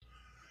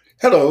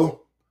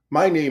Hello,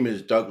 my name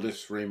is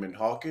Douglas Raymond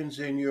Hawkins,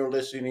 and you're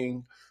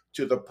listening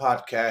to the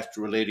podcast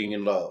Relating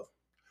in Love.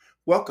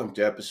 Welcome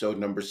to episode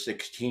number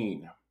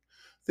 16.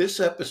 This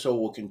episode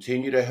will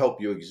continue to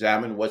help you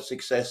examine what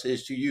success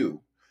is to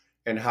you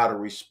and how to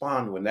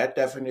respond when that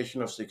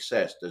definition of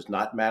success does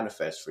not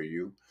manifest for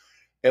you,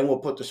 and will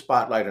put the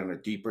spotlight on a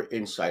deeper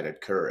insight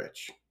at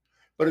courage.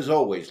 But as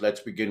always,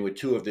 let's begin with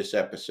two of this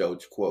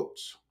episode's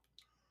quotes.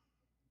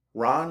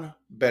 Ron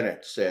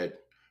Bennett said,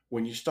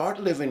 "When you start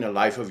living the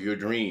life of your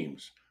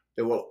dreams,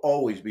 there will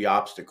always be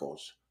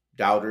obstacles,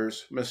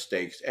 doubters,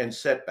 mistakes, and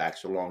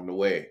setbacks along the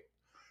way.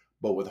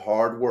 But with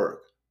hard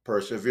work,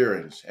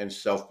 perseverance, and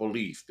self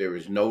belief, there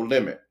is no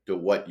limit to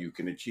what you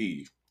can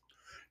achieve."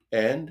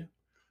 And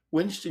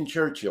Winston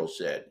Churchill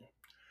said,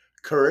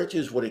 "Courage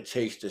is what it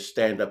takes to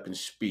stand up and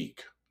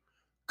speak.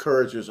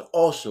 Courage is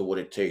also what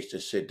it takes to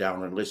sit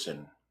down and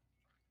listen."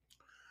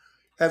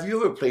 Have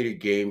you ever played a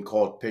game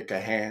called Pick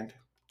a Hand?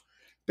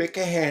 Pick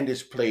a hand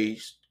is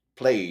played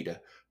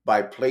by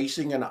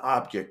placing an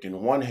object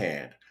in one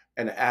hand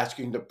and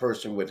asking the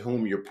person with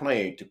whom you're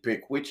playing to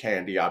pick which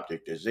hand the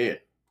object is in.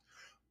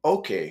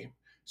 Okay,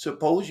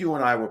 suppose you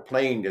and I were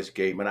playing this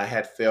game and I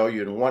had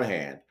failure in one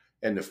hand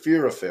and the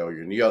fear of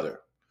failure in the other.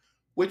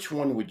 Which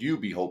one would you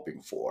be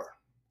hoping for?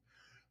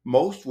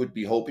 Most would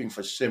be hoping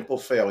for simple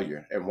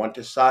failure and want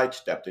to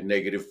sidestep the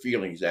negative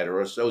feelings that are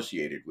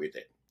associated with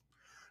it.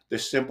 The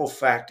simple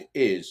fact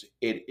is,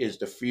 it is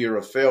the fear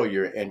of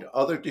failure and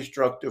other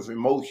destructive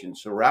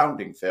emotions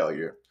surrounding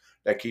failure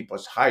that keep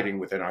us hiding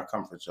within our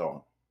comfort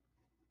zone.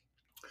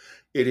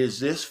 It is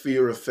this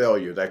fear of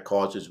failure that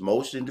causes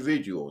most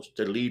individuals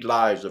to lead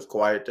lives of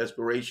quiet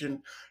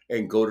desperation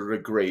and go to the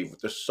grave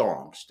with a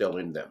song still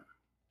in them.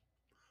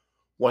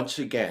 Once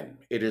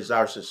again, it is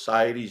our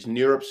society's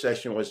near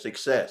obsession with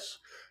success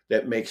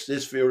that makes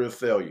this fear of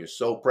failure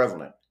so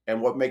prevalent. And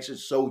what makes it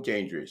so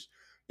dangerous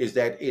is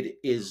that it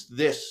is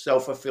this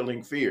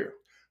self-fulfilling fear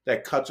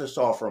that cuts us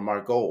off from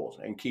our goals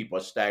and keep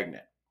us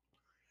stagnant.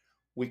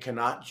 We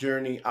cannot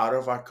journey out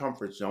of our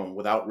comfort zone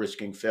without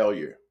risking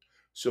failure.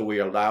 So we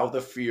allow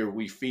the fear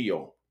we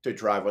feel to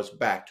drive us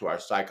back to our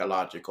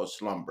psychological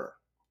slumber.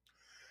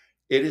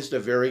 It is the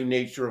very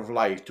nature of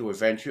life to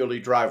eventually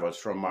drive us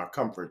from our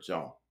comfort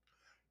zone.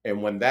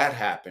 And when that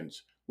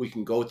happens, we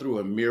can go through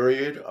a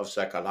myriad of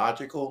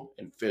psychological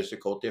and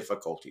physical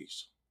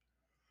difficulties.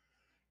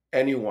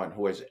 Anyone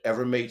who has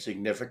ever made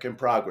significant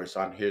progress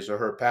on his or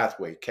her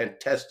pathway can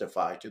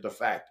testify to the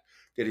fact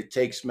that it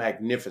takes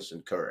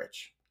magnificent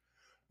courage.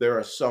 There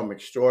are some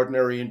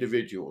extraordinary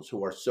individuals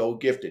who are so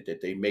gifted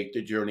that they make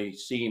the journey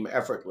seem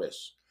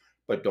effortless,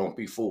 but don't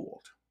be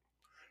fooled.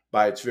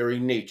 By its very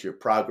nature,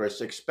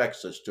 progress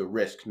expects us to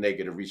risk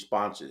negative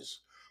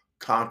responses,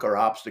 conquer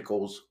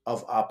obstacles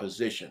of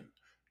opposition,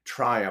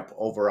 triumph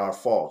over our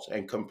faults,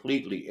 and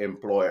completely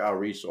employ our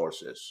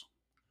resources.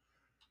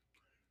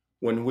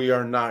 When we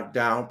are knocked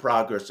down,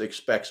 progress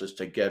expects us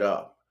to get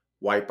up,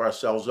 wipe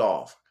ourselves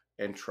off,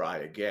 and try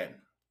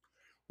again.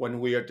 When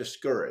we are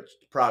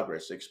discouraged,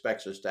 progress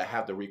expects us to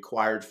have the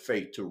required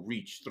faith to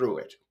reach through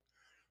it.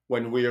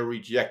 When we are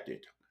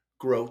rejected,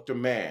 growth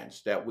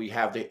demands that we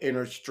have the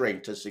inner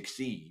strength to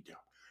succeed.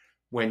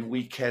 When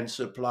we can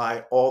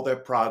supply all the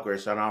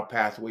progress on our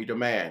pathway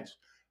demands,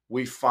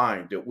 we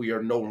find that we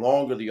are no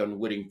longer the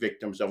unwitting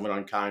victims of an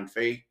unkind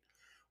fate.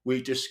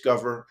 We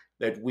discover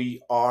that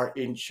we are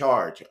in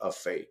charge of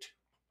fate.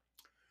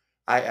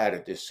 I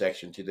added this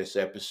section to this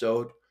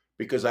episode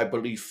because I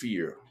believe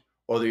fear,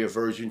 or the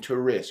aversion to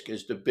risk,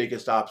 is the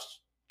biggest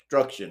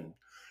obstruction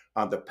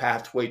on the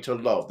pathway to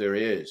love there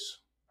is.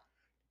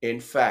 In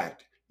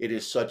fact, it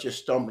is such a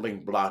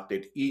stumbling block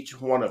that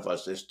each one of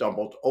us has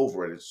stumbled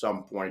over it at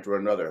some point or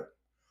another.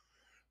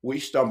 We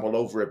stumble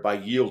over it by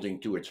yielding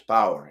to its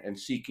power and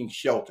seeking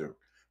shelter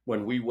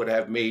when we would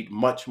have made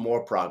much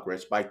more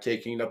progress by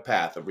taking the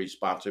path of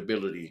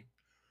responsibility,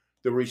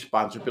 the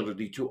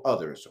responsibility to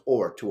others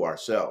or to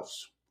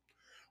ourselves.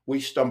 We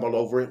stumble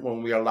over it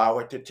when we allow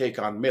it to take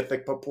on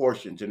mythic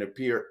proportions and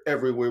appear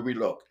everywhere we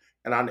look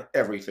and on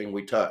everything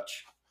we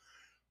touch.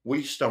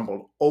 We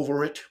stumble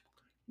over it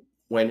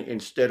when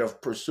instead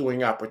of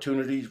pursuing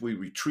opportunities, we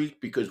retreat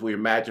because we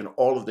imagine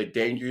all of the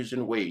dangers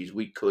and ways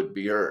we could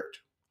be hurt.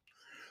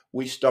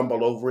 We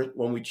stumble over it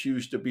when we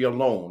choose to be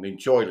alone and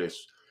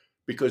joyless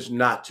because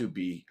not to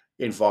be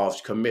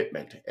involves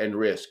commitment and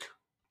risk.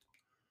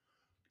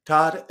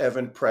 Todd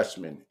Evan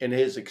Pressman, in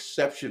his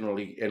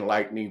exceptionally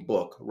enlightening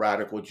book,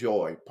 Radical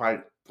Joy,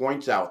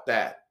 points out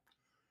that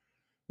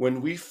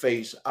when we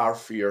face our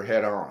fear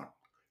head on,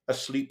 a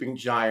sleeping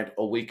giant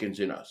awakens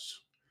in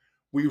us.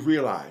 We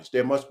realize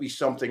there must be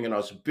something in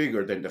us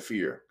bigger than the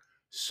fear,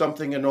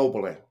 something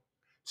ennobling,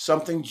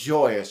 something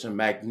joyous and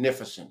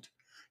magnificent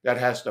that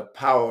has the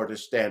power to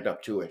stand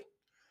up to it.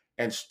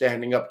 And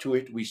standing up to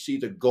it, we see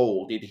the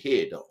gold it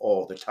hid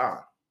all the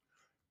time.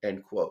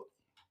 End quote.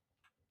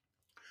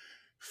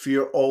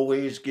 Fear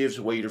always gives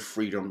way to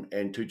freedom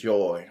and to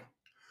joy.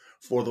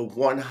 For the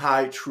one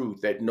high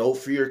truth that no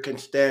fear can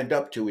stand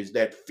up to is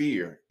that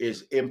fear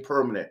is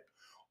impermanent.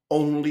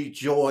 Only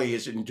joy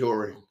is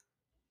enduring.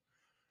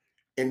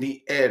 In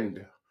the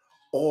end,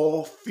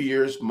 all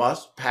fears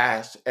must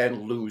pass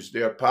and lose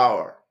their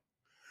power.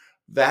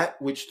 That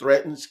which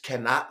threatens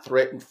cannot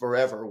threaten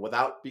forever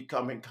without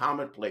becoming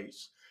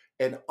commonplace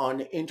and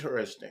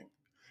uninteresting.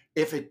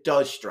 If it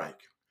does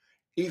strike,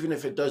 even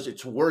if it does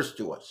its worst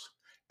to us,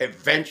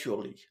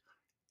 eventually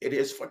it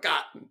is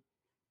forgotten.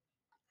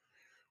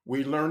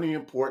 We learn the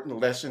important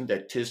lesson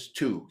that 'tis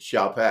too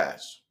shall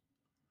pass.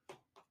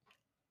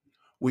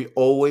 We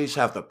always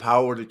have the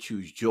power to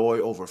choose joy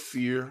over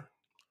fear.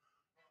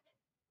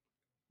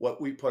 What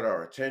we put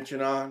our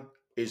attention on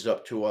is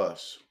up to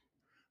us.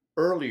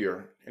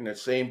 Earlier in the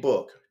same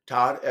book,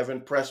 Todd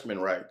Evan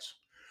Pressman writes,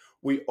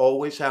 we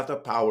always have the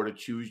power to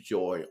choose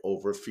joy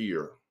over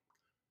fear.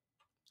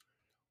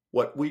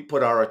 What we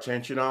put our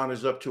attention on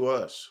is up to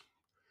us.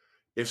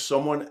 If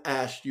someone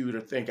asks you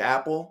to think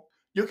apple,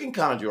 you can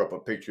conjure up a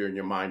picture in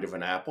your mind of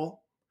an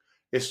apple.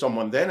 If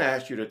someone then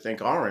asks you to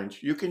think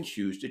orange, you can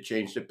choose to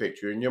change the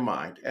picture in your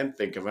mind and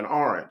think of an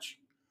orange.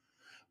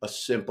 A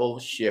simple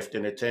shift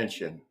in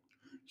attention,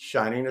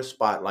 shining a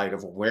spotlight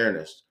of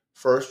awareness,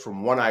 first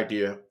from one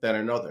idea, then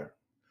another.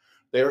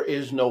 There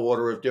is no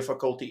order of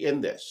difficulty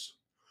in this.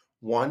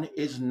 One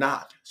is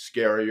not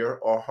scarier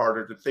or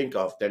harder to think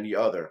of than the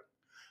other.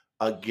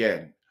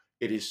 Again,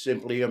 it is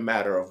simply a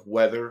matter of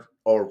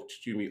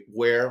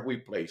where we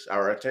place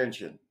our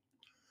attention.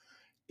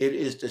 It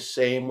is the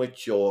same with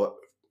joy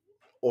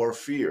or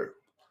fear.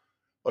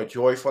 A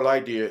joyful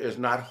idea is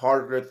not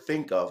harder to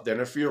think of than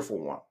a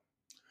fearful one.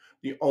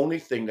 The only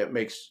thing that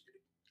makes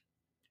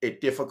it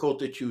difficult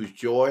to choose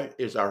joy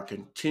is our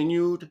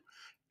continued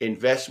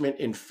investment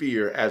in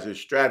fear as a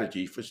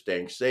strategy for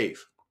staying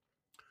safe.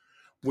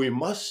 We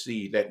must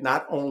see that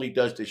not only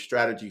does this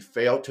strategy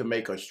fail to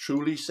make us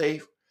truly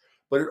safe,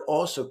 but it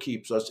also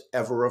keeps us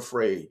ever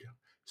afraid,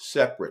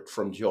 separate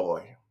from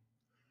joy.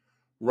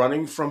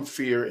 Running from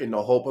fear in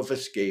the hope of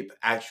escape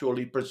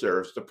actually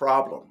preserves the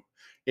problem,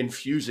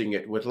 infusing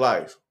it with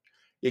life.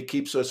 It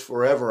keeps us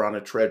forever on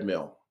a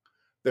treadmill,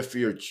 the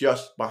fear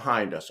just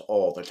behind us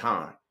all the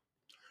time.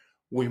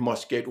 We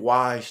must get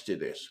wise to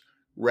this,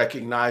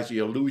 recognize the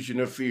illusion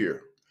of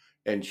fear,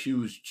 and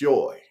choose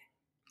joy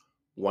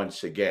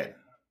once again.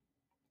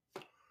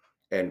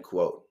 End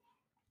quote.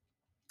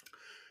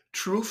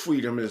 True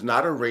freedom is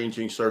not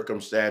arranging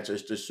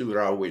circumstances to suit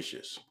our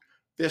wishes.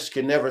 This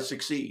can never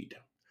succeed.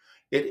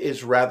 It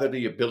is rather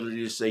the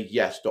ability to say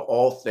yes to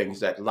all things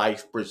that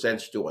life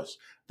presents to us,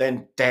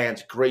 then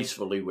dance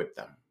gracefully with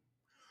them.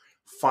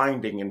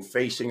 Finding and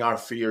facing our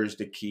fear is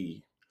the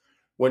key.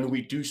 When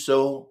we do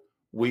so,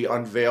 we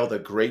unveil the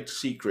great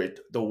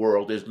secret the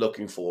world is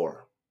looking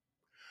for,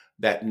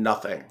 that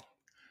nothing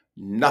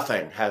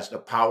has the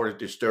power to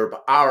disturb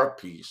our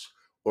peace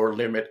or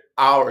limit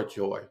our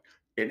joy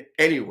in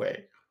any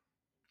way.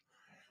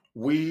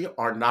 We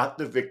are not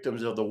the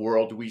victims of the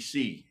world we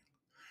see.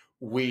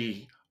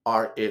 We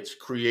are its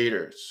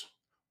creators.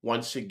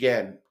 Once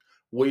again,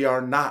 we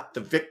are not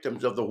the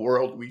victims of the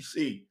world we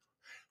see.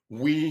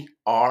 We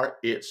are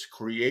its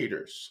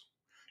creators,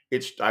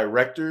 its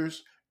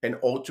directors, and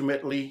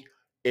ultimately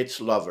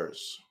its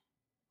lovers.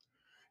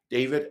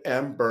 David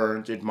M.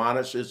 Burns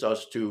admonishes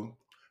us to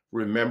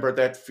remember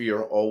that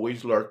fear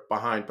always lurks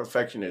behind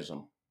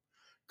perfectionism.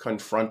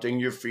 Confronting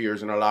your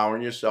fears and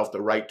allowing yourself the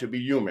right to be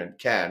human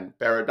can,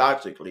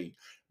 paradoxically,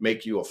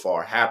 make you a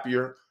far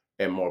happier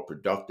and more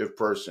productive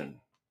person.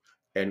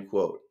 End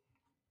quote.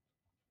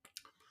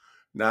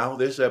 Now,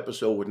 this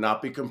episode would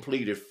not be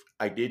complete if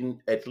I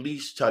didn't at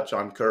least touch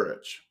on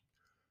courage.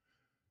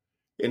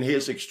 In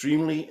his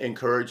extremely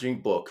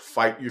encouraging book,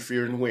 Fight Your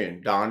Fear and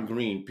Win, Don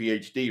Green,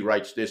 PhD,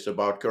 writes this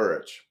about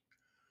courage.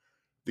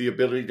 The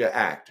ability to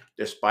act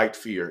despite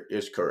fear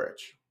is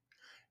courage.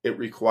 It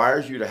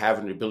requires you to have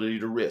an ability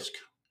to risk,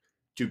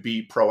 to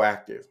be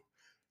proactive,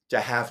 to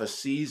have a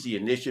seize the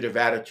initiative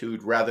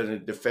attitude rather than a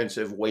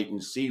defensive wait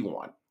and see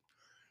one.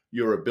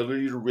 Your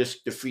ability to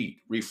risk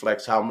defeat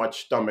reflects how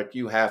much stomach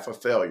you have for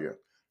failure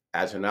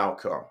as an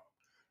outcome,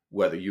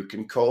 whether you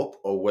can cope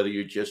or whether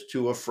you're just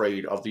too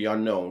afraid of the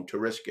unknown to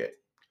risk it.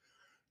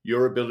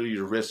 Your ability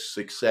to risk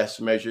success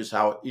measures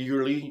how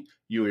eagerly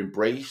you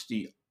embrace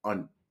the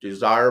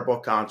undesirable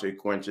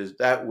consequences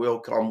that will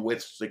come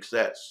with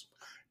success.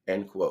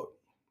 End quote.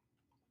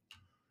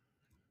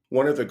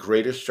 One of the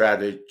greatest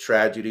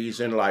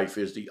tragedies in life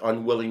is the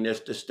unwillingness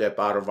to step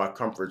out of our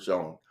comfort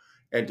zone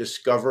and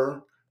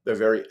discover the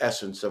very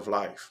essence of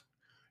life.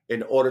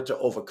 In order to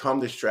overcome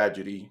this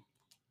tragedy,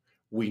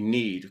 we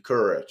need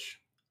courage.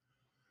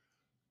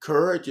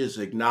 Courage is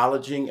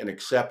acknowledging and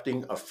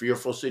accepting a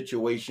fearful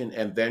situation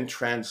and then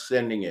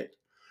transcending it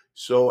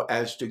so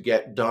as to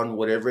get done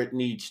whatever it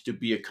needs to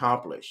be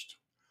accomplished.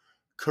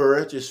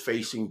 Courage is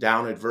facing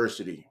down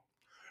adversity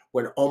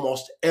when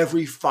almost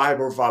every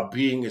fiber of our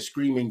being is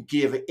screaming,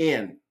 give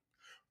in.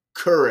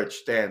 Courage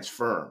stands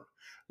firm,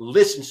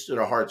 listens to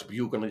the heart's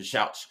bugle and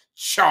shouts,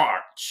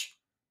 charge.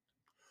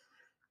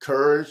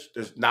 Courage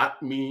does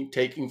not mean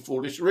taking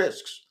foolish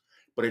risks,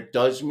 but it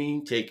does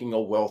mean taking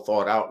a well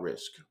thought out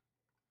risk.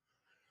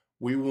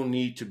 We will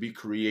need to be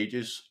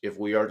courageous if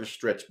we are to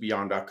stretch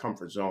beyond our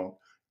comfort zone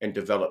and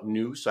develop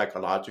new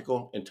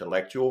psychological,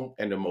 intellectual,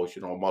 and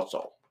emotional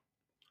muscle.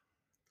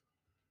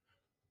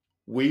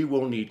 We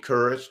will need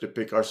courage to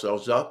pick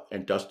ourselves up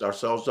and dust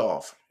ourselves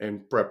off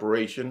in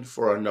preparation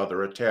for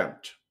another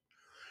attempt.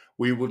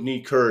 We will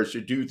need courage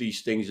to do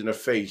these things in the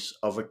face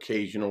of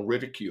occasional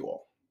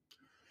ridicule.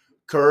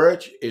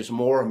 Courage is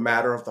more a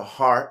matter of the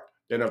heart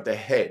than of the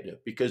head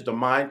because the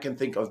mind can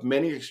think of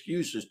many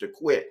excuses to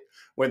quit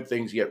when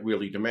things get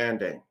really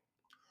demanding.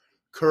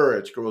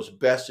 Courage grows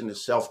best in a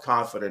self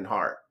confident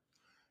heart,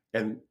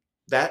 and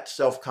that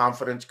self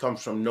confidence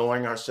comes from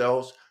knowing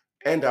ourselves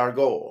and our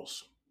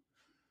goals.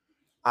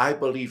 I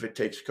believe it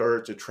takes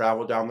courage to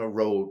travel down the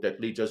road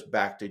that leads us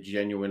back to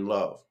genuine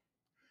love.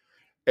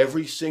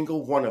 Every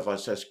single one of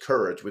us has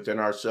courage within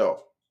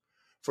ourselves.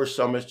 For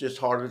some, it's just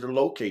harder to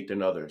locate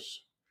than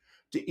others.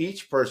 To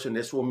each person,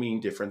 this will mean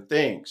different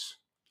things.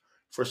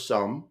 For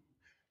some,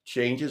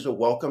 change is a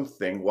welcome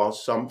thing while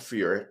some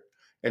fear it,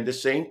 and the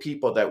same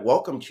people that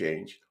welcome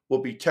change will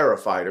be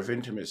terrified of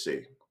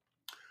intimacy.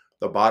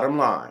 The bottom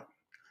line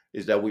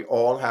is that we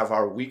all have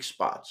our weak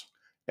spots,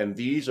 and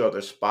these are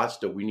the spots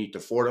that we need to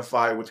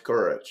fortify with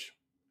courage.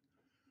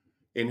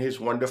 In his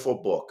wonderful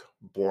book,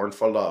 Born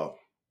for Love,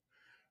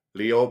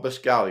 Leo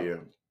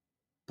Buscaglia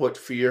put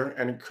fear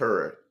and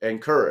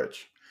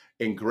courage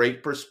in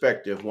great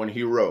perspective when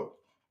he wrote,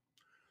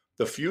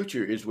 "The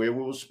future is where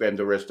we will spend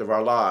the rest of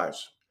our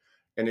lives,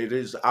 and it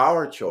is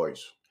our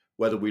choice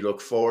whether we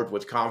look forward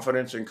with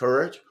confidence and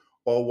courage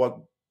or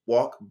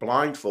walk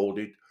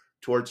blindfolded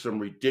towards some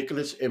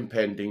ridiculous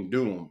impending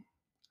doom.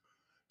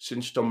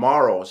 Since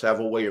tomorrows have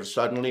a way of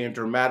suddenly and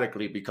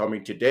dramatically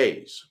becoming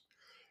todays,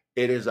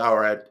 it is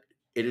our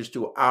it is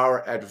to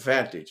our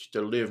advantage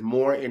to live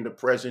more in the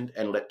present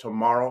and let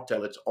tomorrow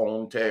tell its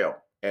own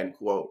tale." End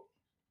quote.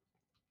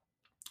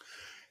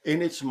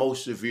 In its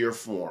most severe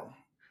form,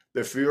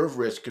 the fear of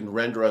risk can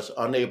render us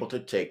unable to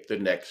take the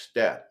next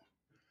step.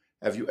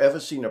 Have you ever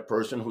seen a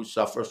person who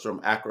suffers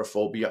from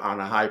acrophobia on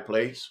a high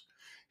place?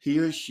 He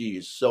or she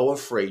is so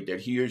afraid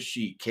that he or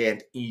she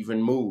can't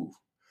even move.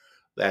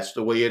 That's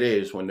the way it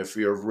is when the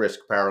fear of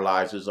risk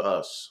paralyzes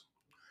us.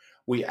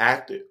 We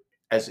act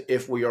as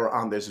if we are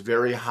on this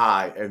very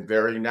high and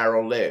very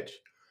narrow ledge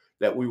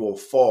that we will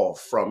fall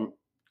from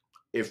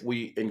if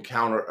we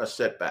encounter a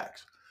setback,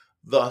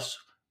 thus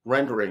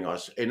rendering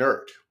us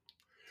inert.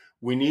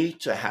 We need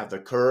to have the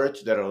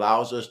courage that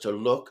allows us to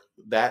look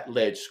that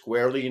ledge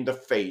squarely in the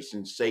face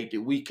and say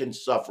that we can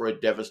suffer a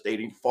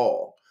devastating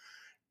fall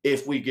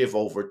if we give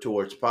over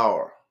to its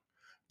power.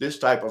 This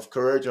type of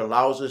courage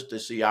allows us to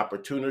see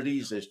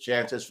opportunities as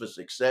chances for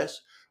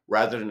success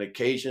rather than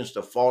occasions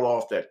to fall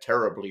off that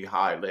terribly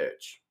high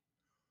ledge.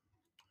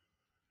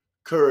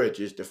 Courage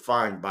is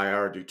defined by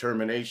our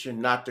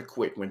determination not to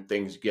quit when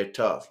things get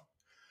tough.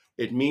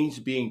 It means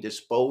being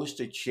disposed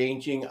to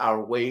changing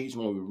our ways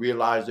when we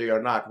realize they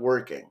are not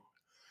working.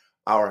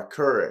 Our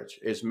courage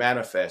is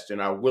manifest in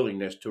our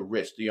willingness to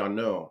risk the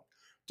unknown,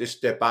 to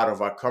step out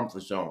of our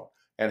comfort zone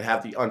and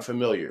have the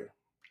unfamiliar.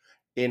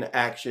 In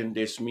action,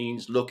 this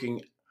means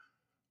looking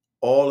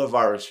all of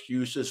our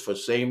excuses for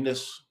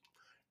sameness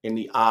in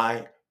the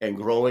eye and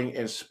growing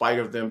in spite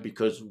of them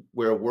because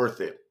we're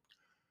worth it.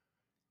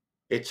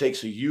 It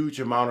takes a huge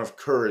amount of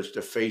courage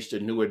to face the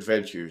new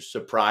adventures,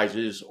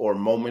 surprises, or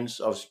moments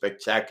of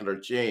spectacular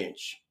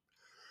change.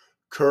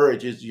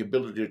 Courage is the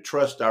ability to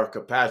trust our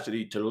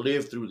capacity to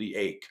live through the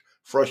ache,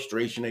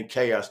 frustration, and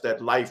chaos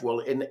that life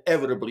will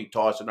inevitably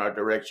toss in our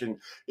direction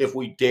if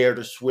we dare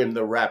to swim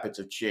the rapids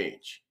of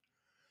change.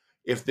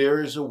 If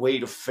there is a way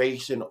to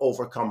face and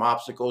overcome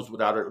obstacles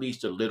without at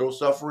least a little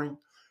suffering,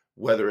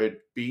 whether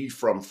it be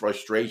from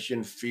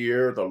frustration,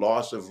 fear, the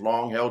loss of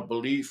long held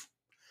belief,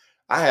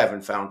 I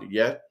haven't found it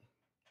yet.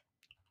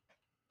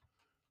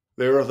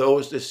 There are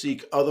those that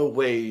seek other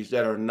ways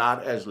that are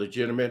not as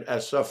legitimate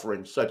as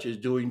suffering, such as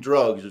doing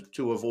drugs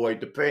to avoid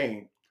the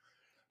pain.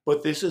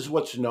 But this is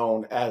what's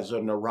known as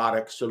a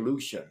neurotic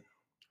solution.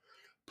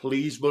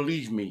 Please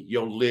believe me,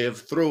 you'll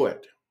live through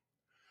it.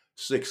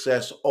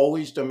 Success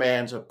always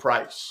demands a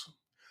price.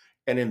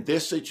 And in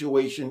this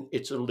situation,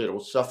 it's a little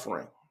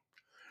suffering.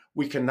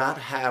 We cannot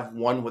have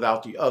one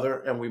without the other,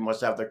 and we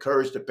must have the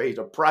courage to pay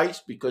the price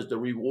because the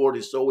reward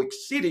is so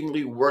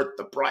exceedingly worth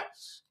the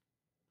price.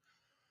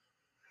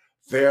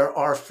 There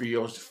are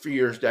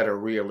fears that are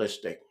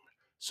realistic,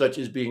 such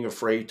as being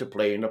afraid to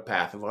play in the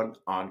path of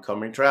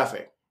oncoming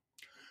traffic.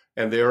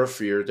 And there are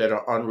fears that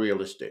are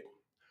unrealistic.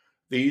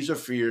 These are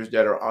fears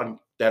that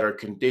are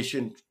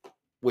conditioned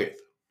with.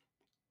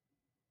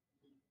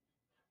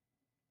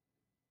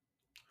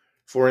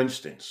 For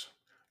instance,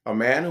 a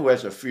man who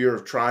has a fear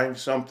of trying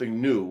something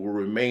new will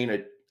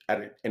remain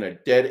in a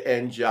dead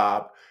end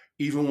job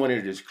even when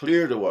it is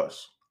clear to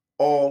us,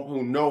 all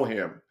who know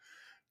him,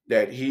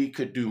 that he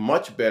could do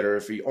much better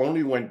if he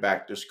only went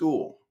back to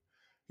school.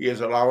 He is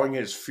allowing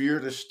his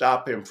fear to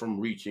stop him from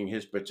reaching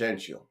his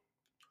potential.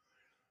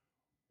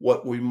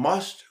 What we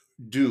must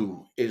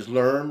do is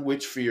learn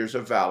which fears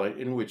are valid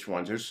and which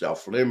ones are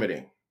self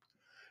limiting.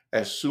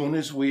 As soon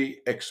as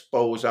we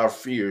expose our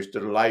fears to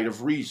the light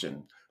of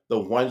reason, the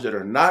ones that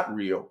are not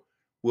real,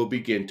 will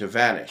begin to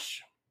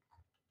vanish.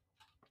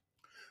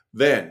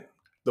 Then,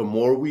 the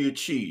more we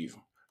achieve,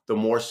 the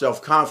more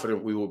self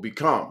confident we will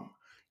become,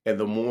 and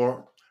the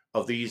more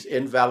of these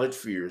invalid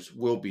fears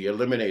will be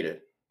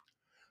eliminated.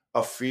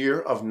 A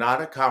fear of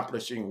not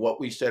accomplishing what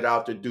we set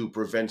out to do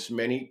prevents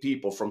many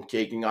people from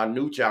taking on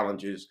new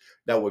challenges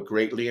that would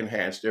greatly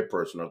enhance their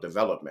personal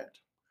development.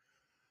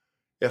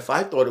 If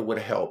I thought it would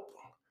help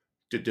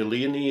to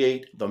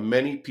delineate the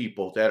many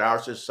people that our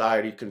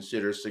society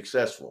considers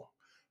successful,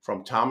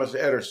 from Thomas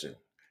Edison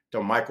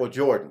to Michael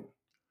Jordan,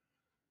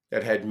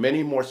 that had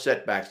many more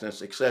setbacks than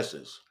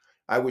successes,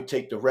 I would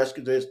take the rest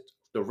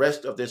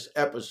of this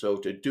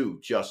episode to do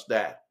just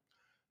that.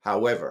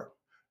 However,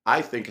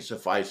 I think it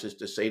suffices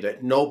to say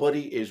that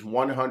nobody is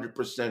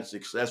 100%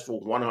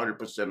 successful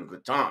 100% of the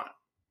time.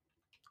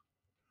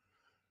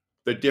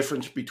 The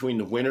difference between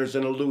the winners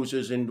and the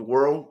losers in the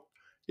world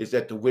is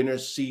that the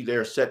winners see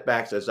their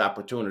setbacks as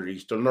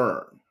opportunities to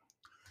learn.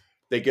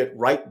 They get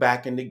right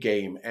back in the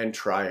game and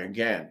try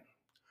again.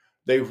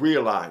 They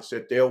realize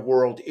that their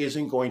world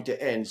isn't going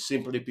to end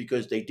simply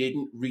because they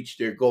didn't reach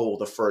their goal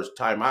the first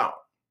time out.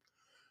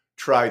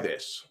 Try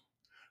this.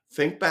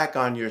 Think back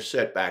on your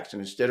setbacks,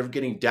 and instead of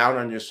getting down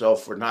on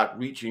yourself for not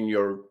reaching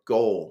your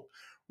goal,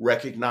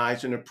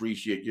 recognize and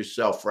appreciate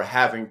yourself for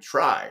having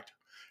tried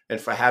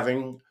and for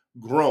having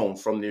grown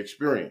from the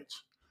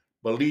experience.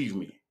 Believe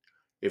me,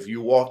 if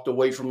you walked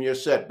away from your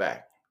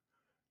setback,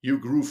 you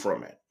grew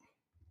from it.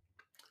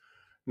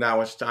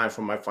 Now it's time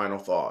for my final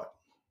thought.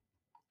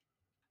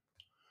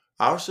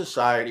 Our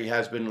society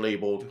has been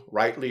labeled,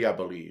 rightly I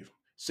believe,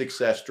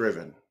 success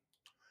driven.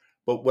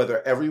 But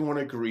whether everyone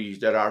agrees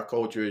that our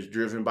culture is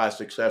driven by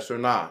success or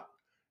not,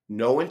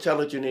 no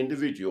intelligent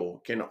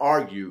individual can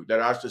argue that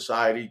our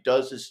society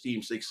does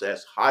esteem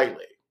success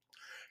highly.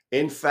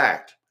 In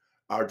fact,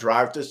 our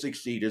drive to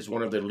succeed is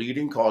one of the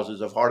leading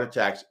causes of heart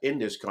attacks in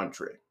this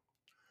country.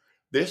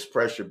 This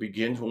pressure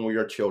begins when we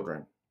are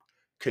children,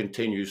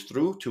 continues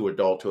through to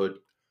adulthood,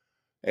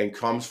 and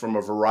comes from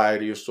a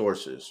variety of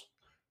sources: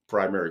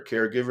 primary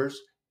caregivers,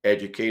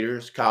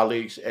 educators,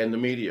 colleagues, and the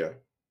media.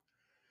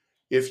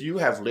 If you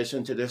have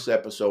listened to this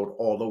episode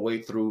all the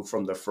way through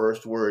from the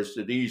first words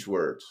to these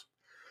words,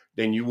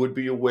 then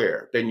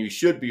you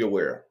should be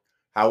aware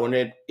how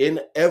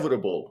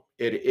inevitable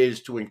it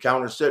is to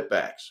encounter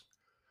setbacks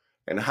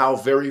and how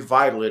very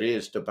vital it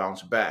is to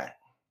bounce back.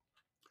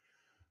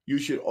 You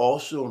should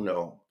also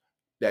know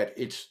that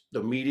it's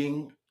the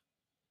meeting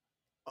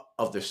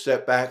of the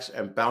setbacks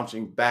and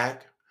bouncing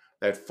back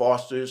that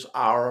fosters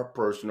our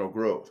personal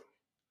growth.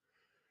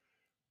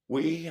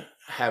 We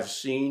have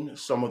seen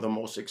some of the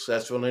most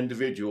successful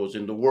individuals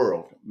in the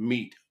world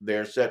meet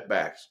their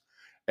setbacks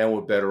and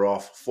were better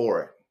off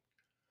for it.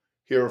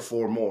 Here are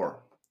four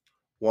more.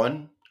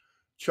 One,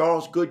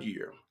 Charles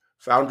Goodyear,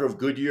 founder of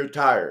Goodyear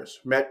Tires,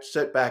 met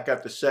setback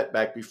after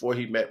setback before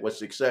he met with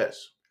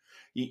success.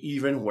 He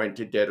even went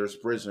to debtor's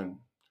prison.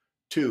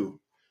 Two,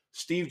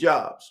 Steve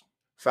Jobs,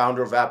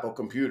 founder of Apple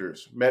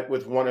Computers, met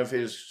with one of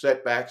his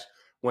setbacks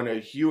when a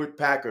Hewlett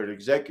Packard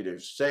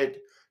executive said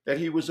that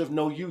he was of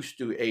no use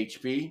to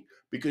HP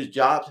because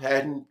Jobs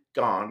hadn't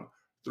gone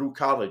through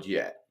college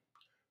yet.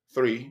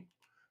 Three,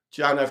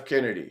 John F.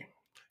 Kennedy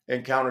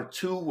encountered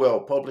two well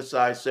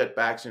publicized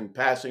setbacks in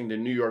passing the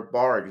New York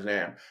bar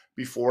exam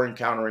before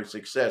encountering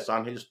success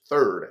on his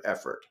third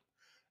effort.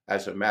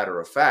 As a matter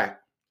of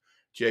fact,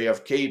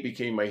 JFK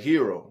became a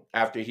hero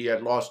after he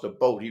had lost a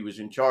boat he was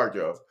in charge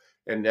of,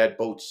 and that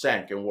boat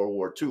sank in World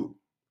War II.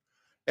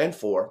 And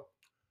four,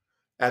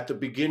 at the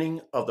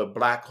beginning of the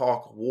Black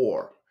Hawk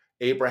War,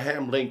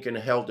 Abraham Lincoln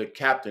held the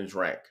captain's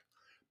rank,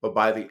 but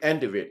by the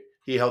end of it,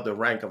 he held the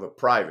rank of a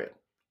private.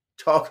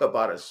 Talk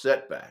about a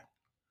setback.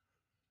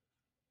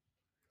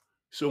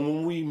 So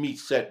when we meet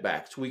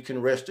setbacks, we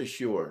can rest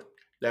assured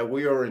that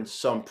we are in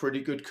some pretty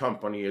good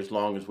company as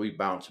long as we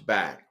bounce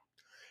back.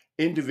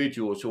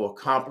 Individuals who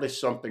accomplish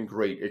something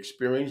great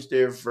experience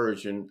their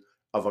version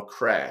of a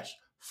crash,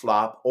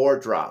 flop, or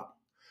drop.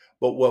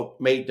 But what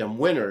made them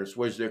winners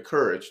was their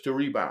courage to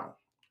rebound.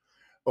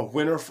 A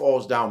winner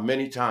falls down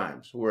many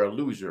times, where a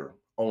loser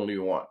only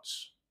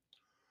once.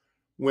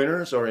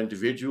 Winners are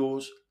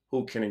individuals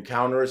who can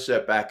encounter a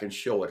setback and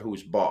show it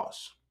who's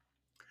boss.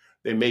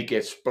 They may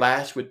get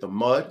splashed with the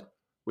mud,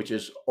 which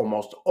is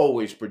almost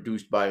always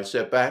produced by a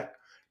setback,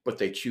 but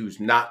they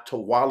choose not to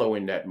wallow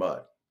in that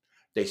mud.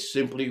 They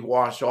simply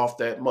wash off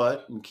that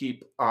mud and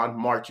keep on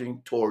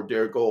marching toward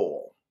their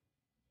goal.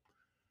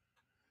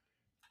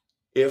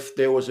 If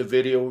there was a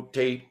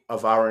videotape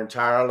of our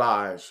entire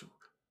lives,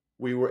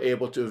 we were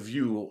able to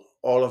view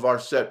all of our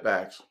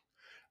setbacks,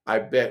 I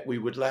bet we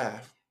would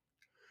laugh.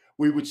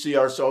 We would see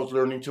ourselves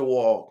learning to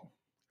walk.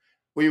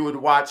 We would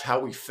watch how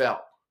we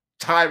felt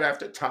time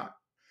after time,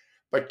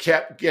 but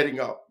kept getting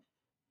up.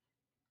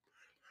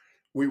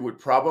 We would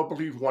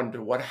probably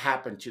wonder what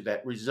happened to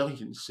that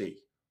resiliency.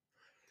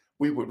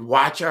 We would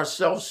watch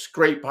ourselves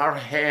scrape our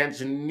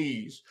hands and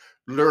knees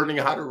learning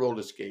how to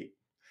roller skate,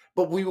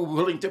 but we were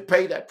willing to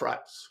pay that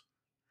price.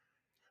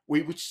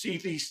 We would see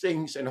these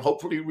things and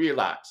hopefully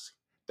realize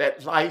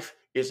that life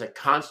is a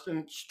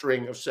constant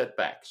string of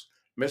setbacks,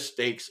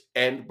 mistakes,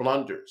 and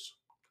blunders.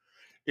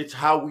 It's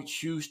how we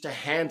choose to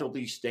handle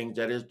these things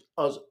that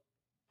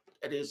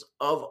is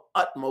of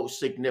utmost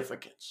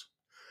significance.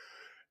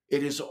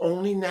 It is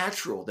only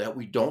natural that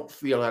we don't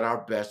feel at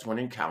our best when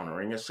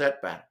encountering a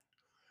setback.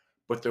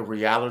 But the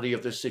reality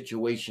of the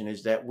situation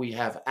is that we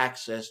have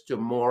access to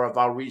more of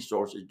our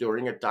resources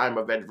during a time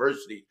of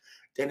adversity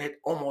than at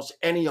almost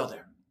any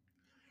other.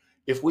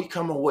 If we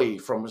come away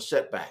from a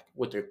setback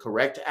with the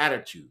correct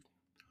attitude,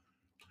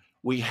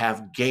 we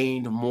have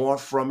gained more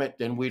from it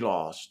than we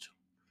lost.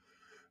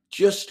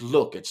 Just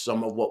look at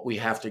some of what we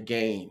have to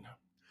gain: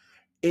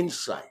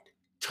 insight,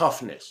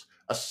 toughness,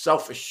 a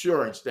self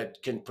assurance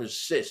that can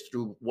persist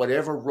through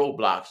whatever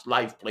roadblocks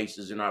life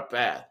places in our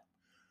path.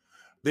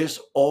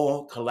 This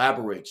all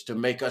collaborates to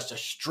make us a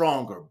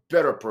stronger,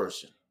 better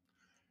person.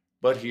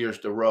 But here's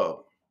the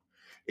rub: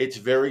 it's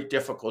very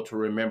difficult to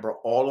remember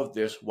all of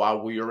this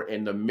while we are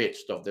in the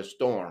midst of the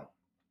storm.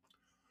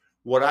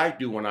 What I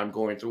do when I'm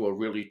going through a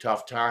really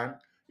tough time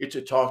is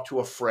to talk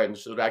to a friend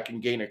so that I can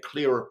gain a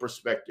clearer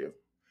perspective.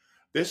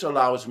 This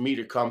allows me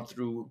to come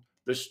through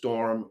the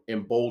storm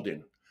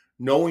emboldened,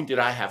 knowing that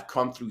I have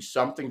come through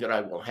something that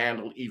I will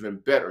handle even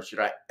better should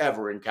I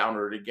ever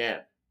encounter it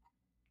again.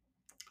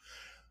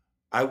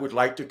 I would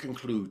like to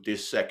conclude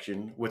this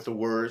section with the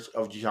words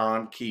of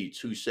John Keats,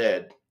 who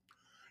said,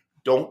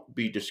 "Don't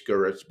be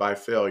discouraged by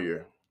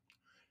failure.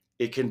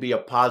 It can be a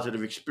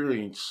positive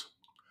experience.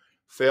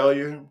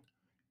 Failure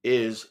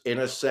is, in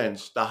a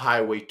sense, the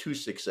highway to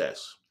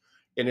success,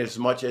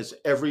 inasmuch as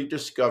every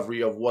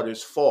discovery of what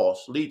is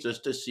false leads us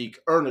to seek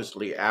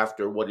earnestly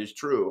after what is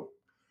true.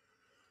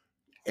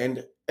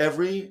 And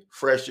every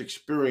fresh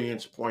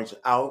experience points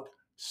out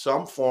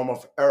some form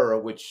of error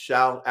which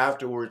shall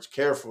afterwards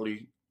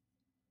carefully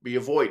be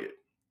avoided."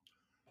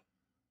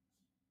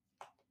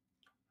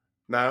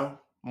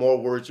 Now,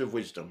 more words of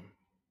wisdom.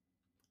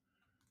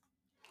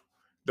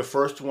 The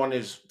first one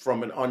is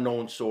from an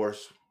unknown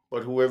source,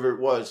 but whoever it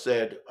was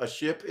said, "A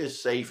ship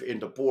is safe in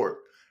the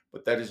port,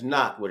 but that is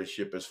not what a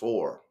ship is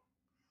for."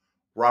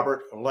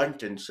 Robert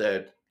Langton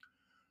said,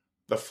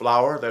 "The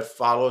flower that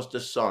follows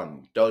the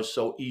sun does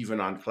so even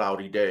on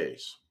cloudy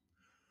days."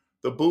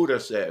 The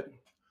Buddha said,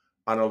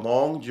 "On a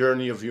long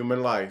journey of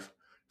human life,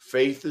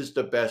 faith is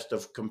the best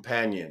of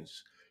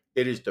companions.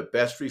 It is the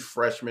best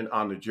refreshment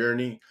on the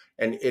journey,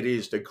 and it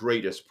is the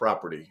greatest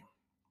property."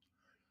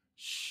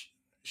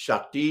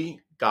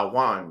 Shakti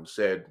Gawan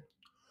said,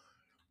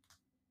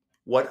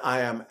 "What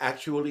I am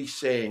actually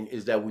saying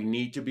is that we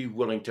need to be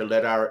willing to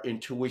let our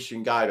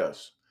intuition guide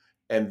us,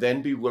 and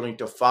then be willing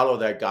to follow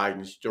that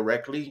guidance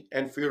directly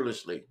and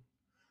fearlessly."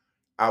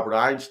 Albert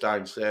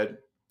Einstein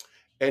said,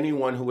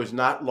 "Anyone who is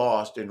not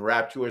lost in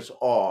rapturous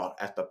awe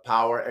at the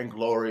power and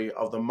glory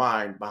of the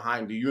mind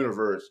behind the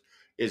universe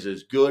is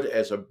as good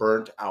as a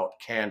burnt out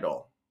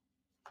candle."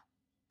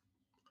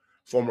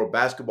 Former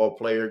basketball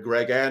player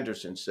Greg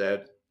Anderson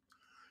said,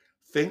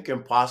 "Think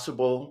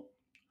impossible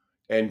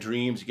and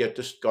dreams get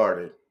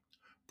discarded,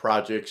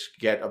 projects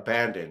get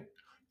abandoned,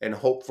 and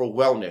hope for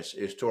wellness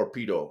is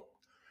torpedoed.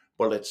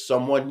 But let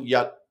someone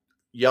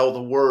yell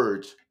the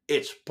words,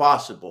 'It's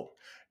possible,'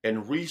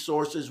 and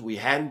resources we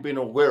hadn't been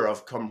aware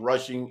of come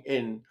rushing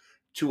in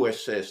to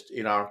assist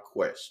in our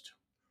quest."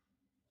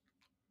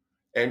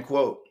 End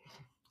quote.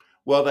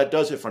 Well, that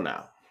does it for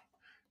now.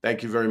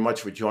 Thank you very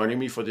much for joining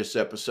me for this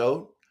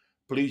episode.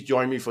 Please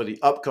join me for the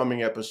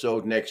upcoming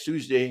episode next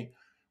Tuesday,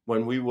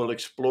 when we will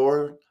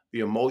explore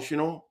the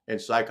emotional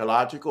and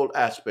psychological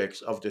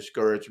aspects of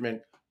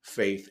discouragement,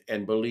 faith,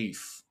 and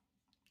belief.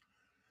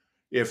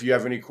 If you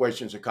have any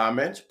questions or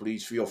comments,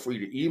 please feel free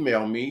to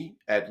email me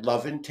at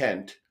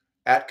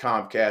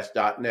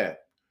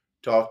loveintent@comcast.net.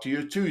 Talk to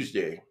you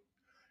Tuesday,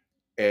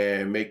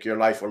 and make your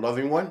life a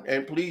loving one.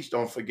 And please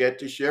don't forget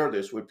to share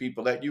this with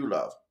people that you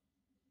love.